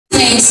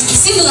plates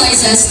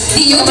symbolizes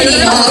the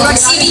opening of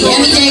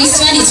CBME Days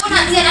 2020.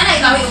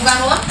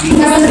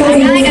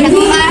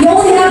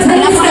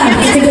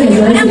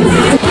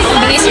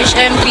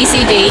 BSHM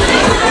PC Day.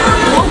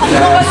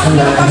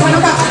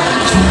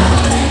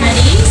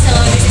 Ready? So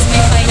this is my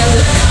final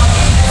look.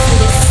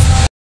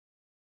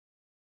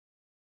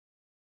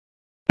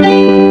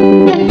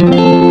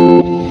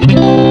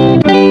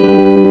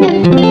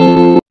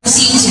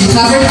 Proceed to the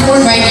covered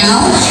board right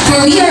now,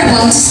 where we are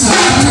about to start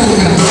the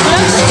program.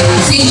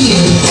 Thank you.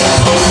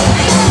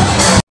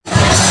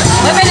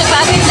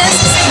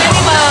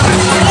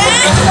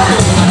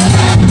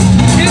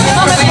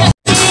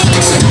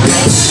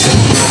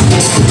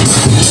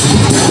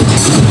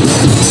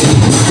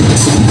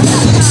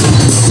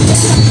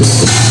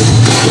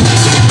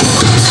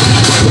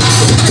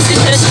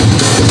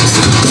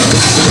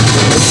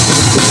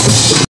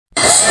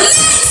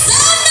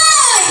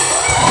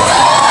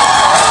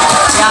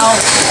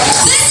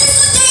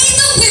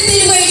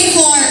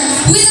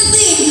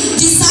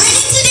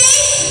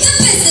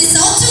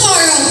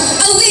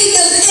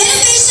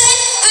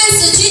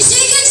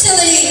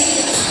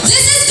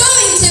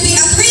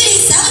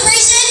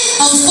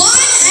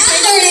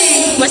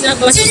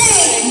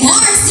 Today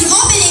marks the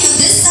opening of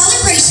this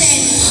celebration.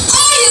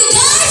 Are you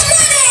guys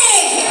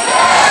ready?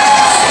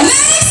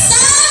 Make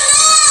some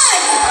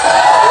noise!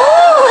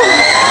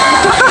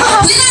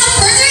 Without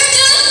further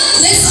ado,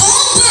 let's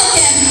all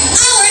welcome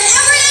our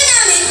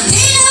ever-dynamic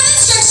Dean of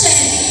Instruction,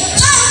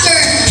 Dr.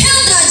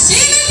 Hilda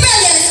J.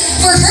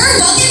 McBrilliant, for her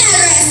welcome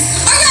address.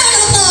 A round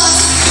of applause!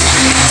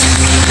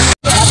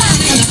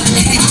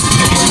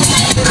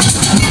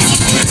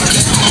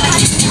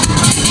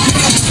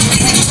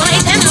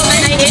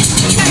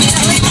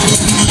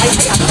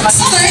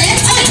 Summer and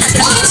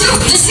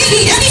welcome to the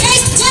CBME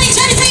Days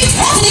 2023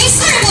 opening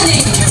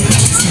ceremony.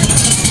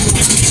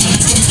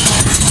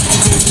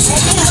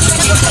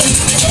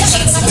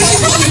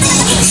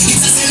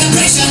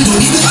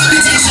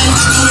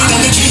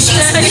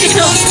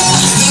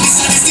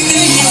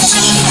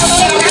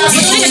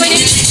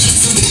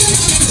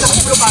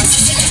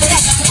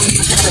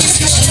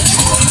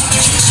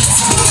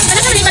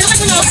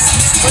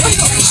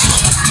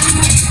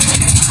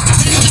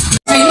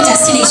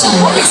 Destination.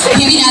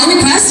 May we now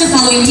request the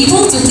following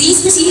people to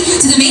please proceed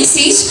to the main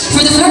stage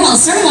for the formal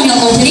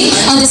ceremonial opening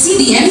of the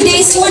CBME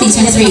Days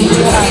 2023.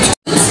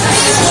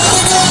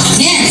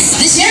 Next,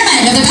 the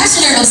chairman of the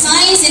Bachelor of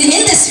Science in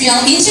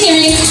Industrial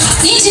Engineering,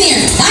 Engineer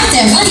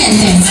Dr.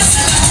 Valiente.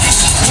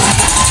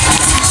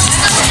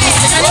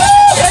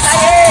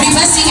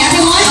 Requesting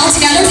everyone all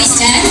together, please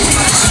stand.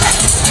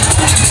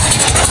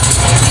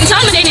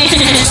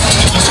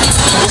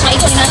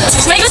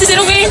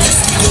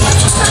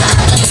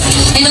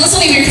 And also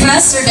we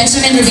request Sir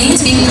Benjamin Rubin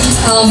to be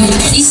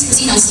please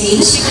proceed on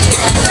stage.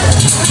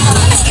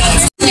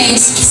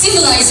 Plates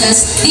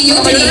symbolizes the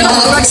opening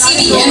of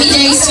CBME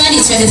Days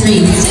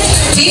 2023.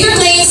 Paper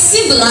plates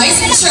symbolize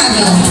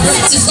travel,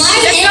 to fly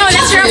and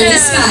conquer the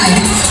sky.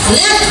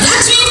 Let that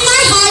dream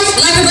fly high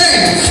like a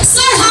bird.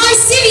 Soar high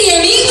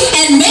CBME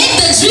and make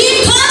the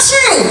dream come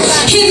true.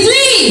 In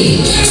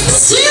 3,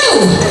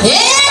 2,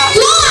 and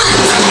 1.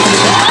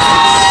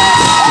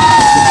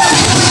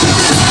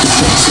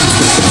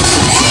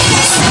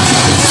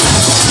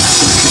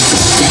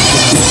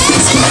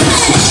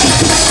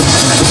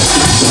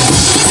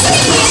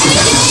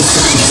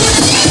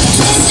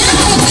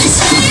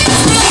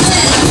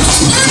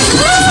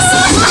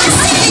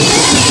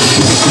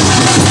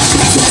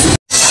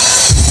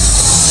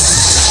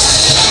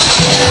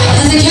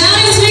 At the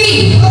count of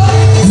 3,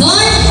 1,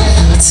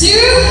 2,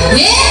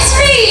 and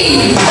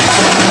 3.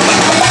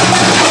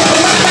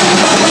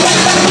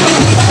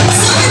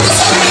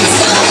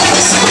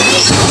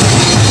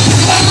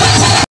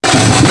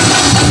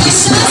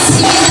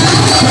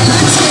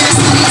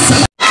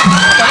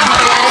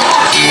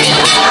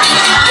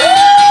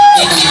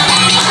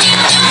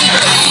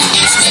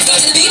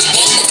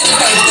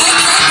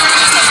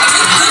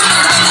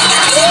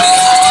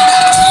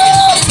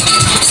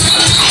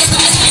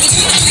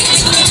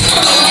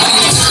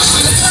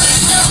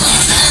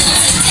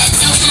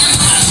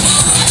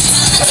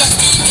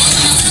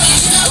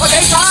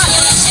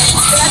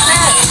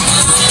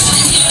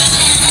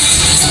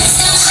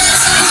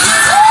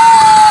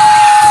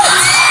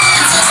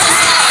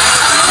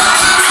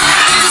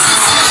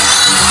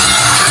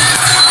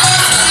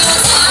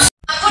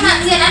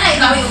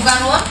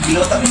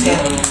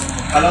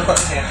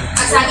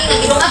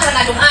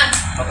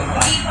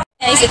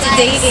 Guys, so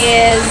today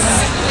is...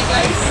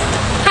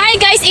 Hi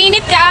guys!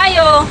 Init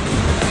kaayo!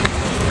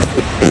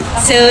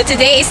 So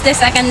today is the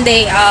second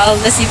day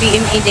of the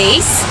CBME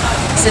Days.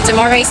 So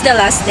tomorrow is the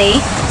last day.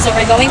 So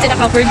we're going to the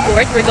covered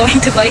court. We're going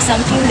to buy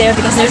something there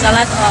because there's a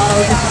lot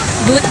of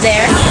booth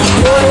there.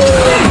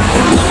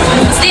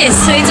 What's this?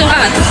 So it's so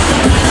hot.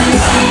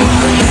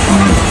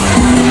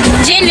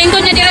 Jane,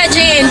 lingkod na dira,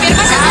 Jane.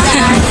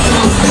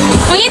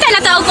 Mangita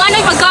na tawag ko ano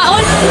yung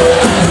pagkaon.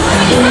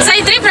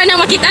 Side trip na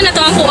makita na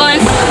to ang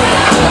kuan.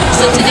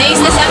 So today is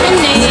the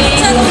second day.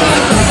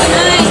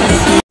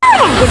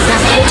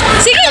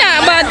 Sige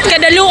na, but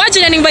kadaluan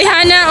dyan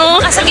bayhana,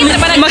 oh.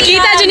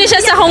 Makita dyan siya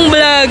sa akong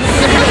vlog.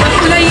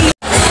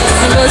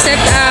 Go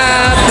set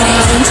up.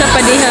 Unsa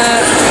pa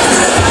diha.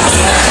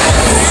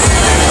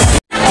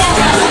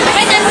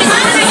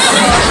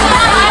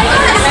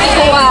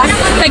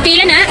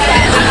 Tagpila na.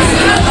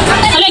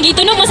 Hala,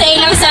 gitunog mo sa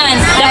ilang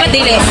san. Dapat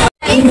dili.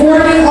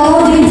 Informing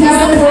all the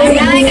contestants for the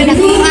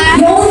activity,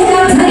 you only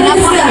have 10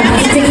 minutes left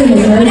to take your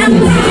turn.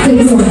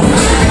 Please hold on.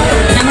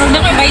 Namrugda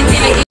ko bayad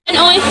sila.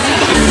 Oy.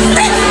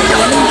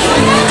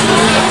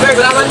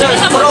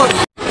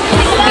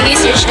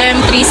 BSHM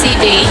 3C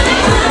Day.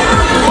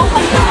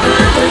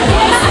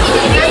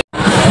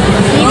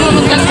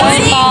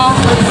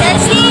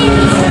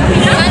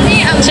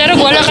 Sir,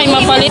 wala kay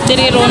mapalit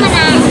diri ron.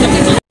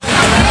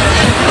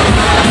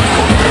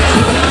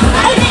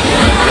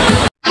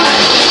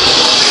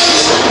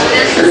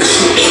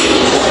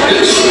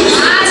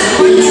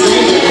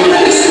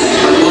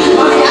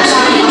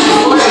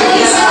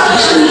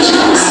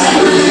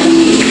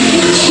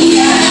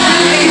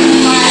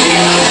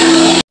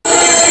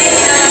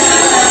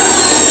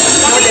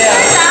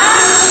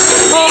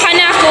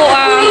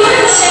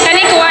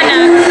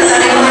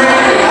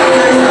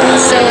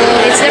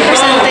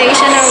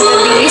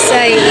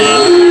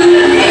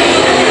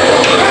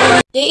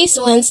 Today is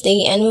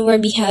Wednesday and we will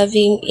be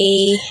having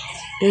a,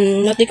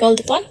 what do you call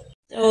that one?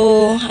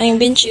 So, I've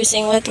been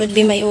choosing what would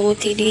be my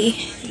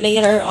OOTD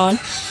later on.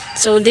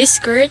 So, this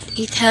skirt,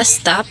 it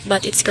has top,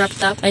 but it's crop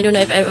top. I don't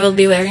know if I will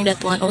be wearing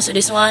that one. Also,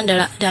 this one,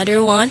 the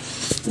other one.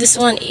 This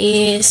one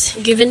is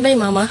given by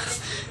Mama.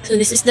 So,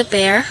 this is the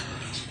pair.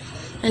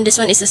 And this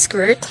one is a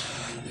skirt.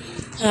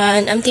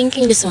 And I'm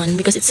thinking this one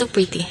because it's so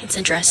pretty. It's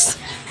a dress.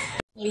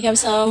 We have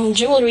some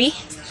jewelry,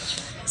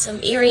 some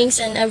earrings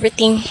and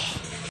everything.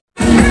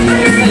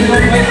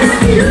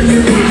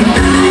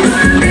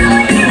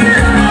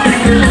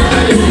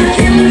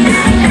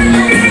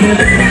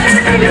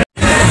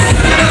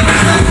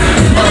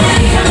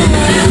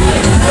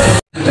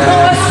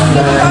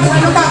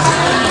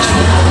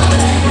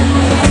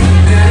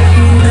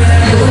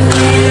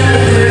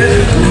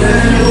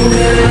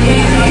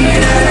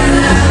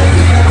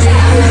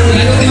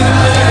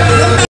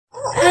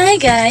 Hi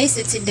guys,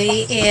 so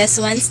today is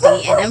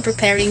Wednesday and I'm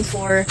preparing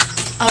for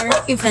our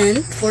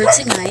event for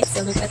tonight.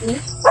 So look at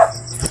me.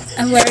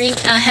 I'm wearing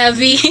a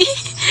heavy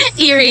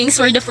earrings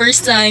for the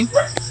first time.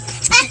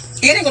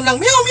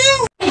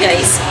 Hey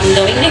guys, I'm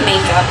doing my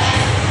makeup.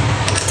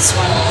 This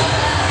one.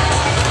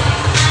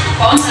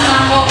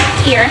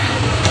 Here.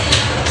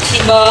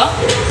 Diba?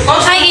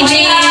 Hi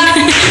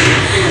Eugene!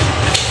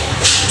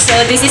 So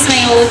this is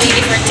my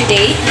OOTD for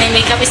today. My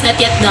makeup is not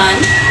yet done.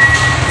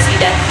 See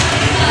that?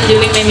 I'm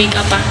doing my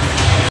makeup pa.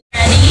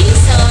 Ready?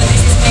 So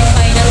this is my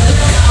final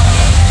look.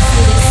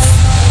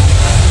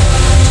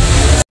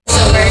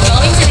 So we're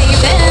going to the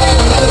event.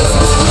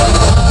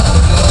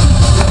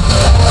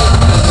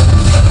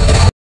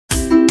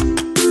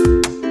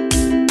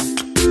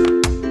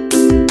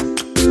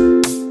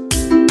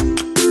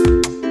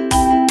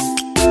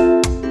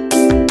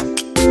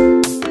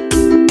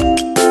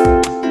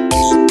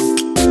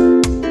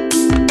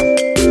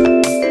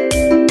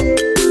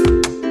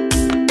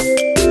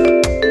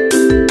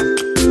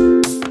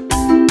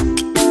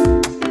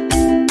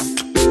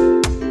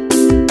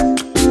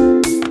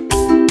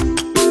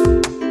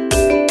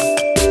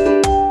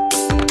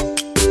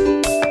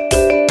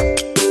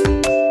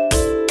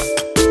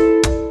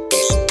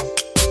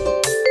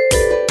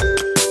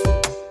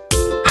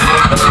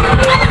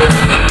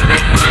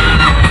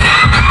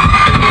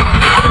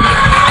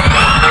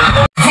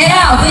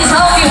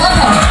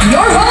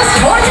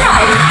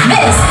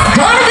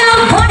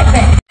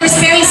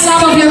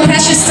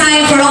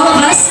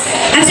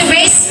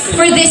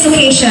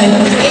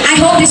 I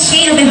hope this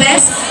chain of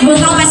events will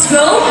help us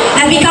grow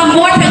and become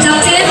more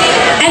productive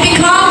and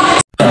become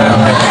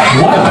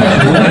what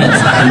women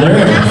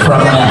learn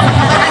from that.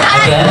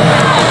 Again,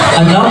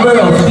 a number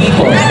of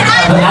people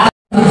have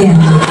asked again.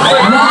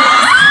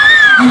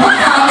 What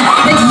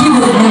that you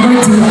will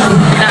never do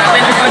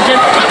again.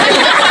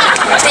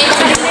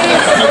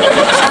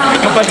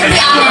 To be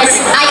honest,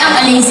 I am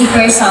a lazy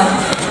person,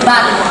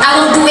 but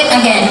I will do it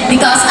again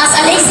because as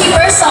a lazy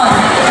person,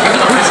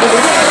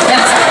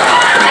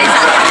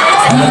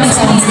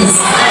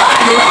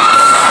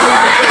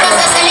 because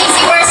as a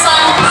lazy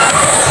person,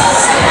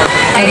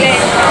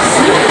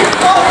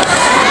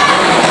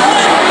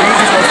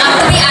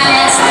 to be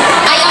honest,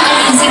 I am a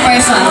lazy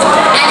person,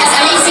 and as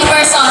a lazy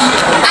person,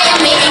 I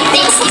am making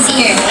things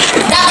easier.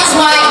 That is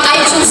why I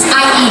choose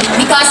IE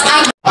because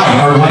I.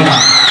 or why not?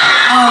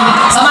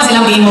 Sama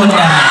silang giingon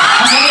na.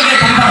 Kasi hindi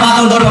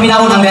pagpapatol doon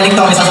paminawon ang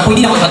dialekto kasi sa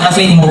pwede na ko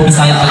translate mo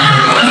Bisaya pa.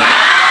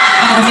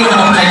 Kasi ko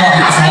mo kayo ang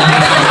Bisaya.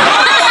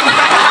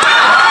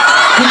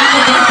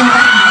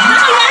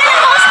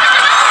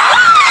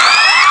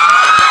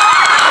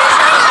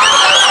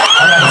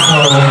 Alright, so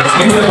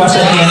here's the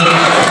question in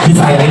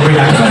Bisaya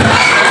introduction.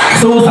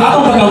 So sa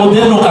atong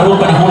pagkamoderno karon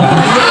panahon na,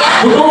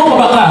 kung mo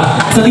pa ba ka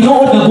sa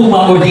tinuod ng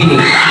gugma or dili?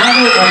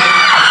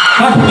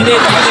 Hindi.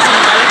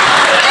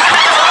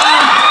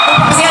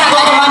 Kasi ako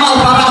mama o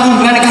papa kung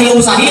nga nagkahiusa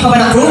sa akin, pa ba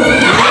na-prove?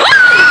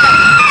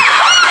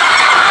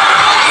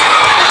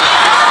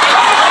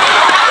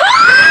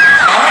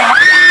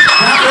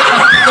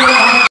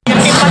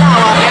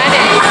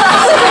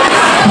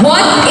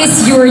 What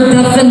is your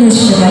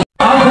definition?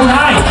 Of the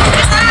night.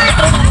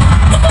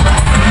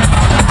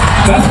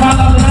 Best man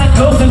of the night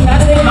goes to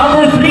candidate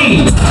number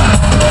 3.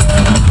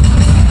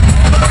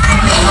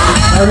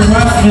 I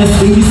request Ms.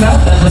 Lisa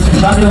and Mr.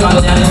 Chandra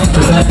Magallanes to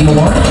present the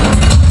award.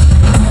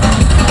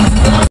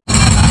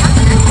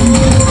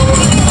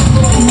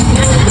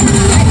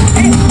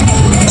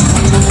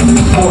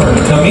 For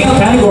the male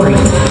category.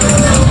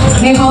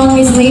 May I call on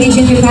Ms. Lady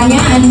Jean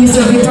Picanya and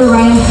Mr. Victor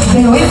Ryan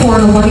Benoy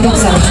for awarding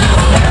themselves.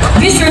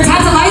 Mr.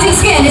 Tantalizing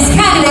Skin is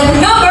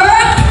candidate number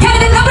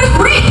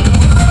 3.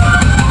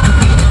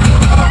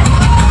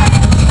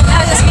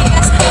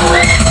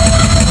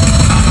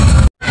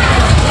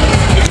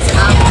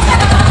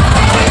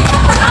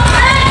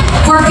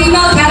 For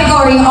female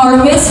category, our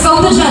Miss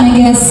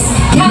Photogenic is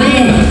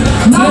candidate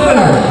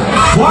number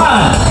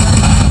 1.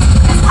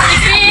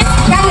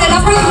 Candidate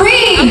number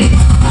 3.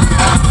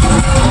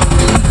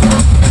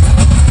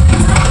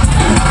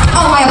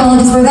 Oh, my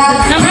apologies for that.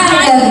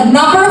 Candidate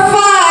number 5.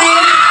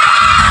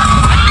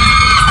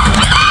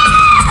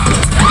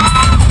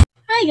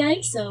 Hi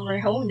guys, so we're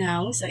home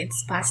now. So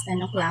it's past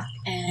 10 o'clock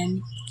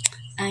and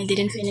I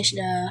didn't finish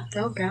the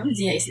program.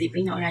 Zia is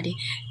sleeping now already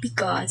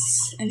because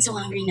I'm so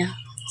hungry now.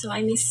 So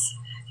I miss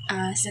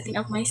setting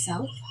up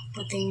myself,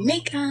 putting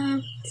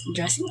makeup,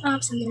 dressing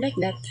up, something like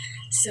that.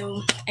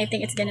 So I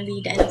think it's gonna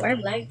be the end of our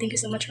vlog. Thank you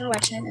so much for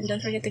watching, and don't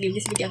forget to give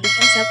this video a big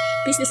thumbs up.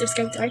 Please do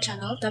subscribe to our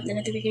channel, tap the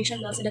notification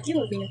bell so that you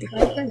will be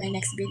notified for my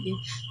next video.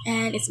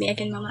 And it's me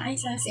again, Mama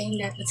Aiza, saying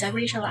that whatever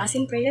you shall ask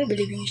in prayer,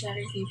 believing you shall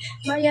receive.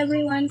 Bye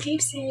everyone,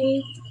 keep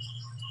safe.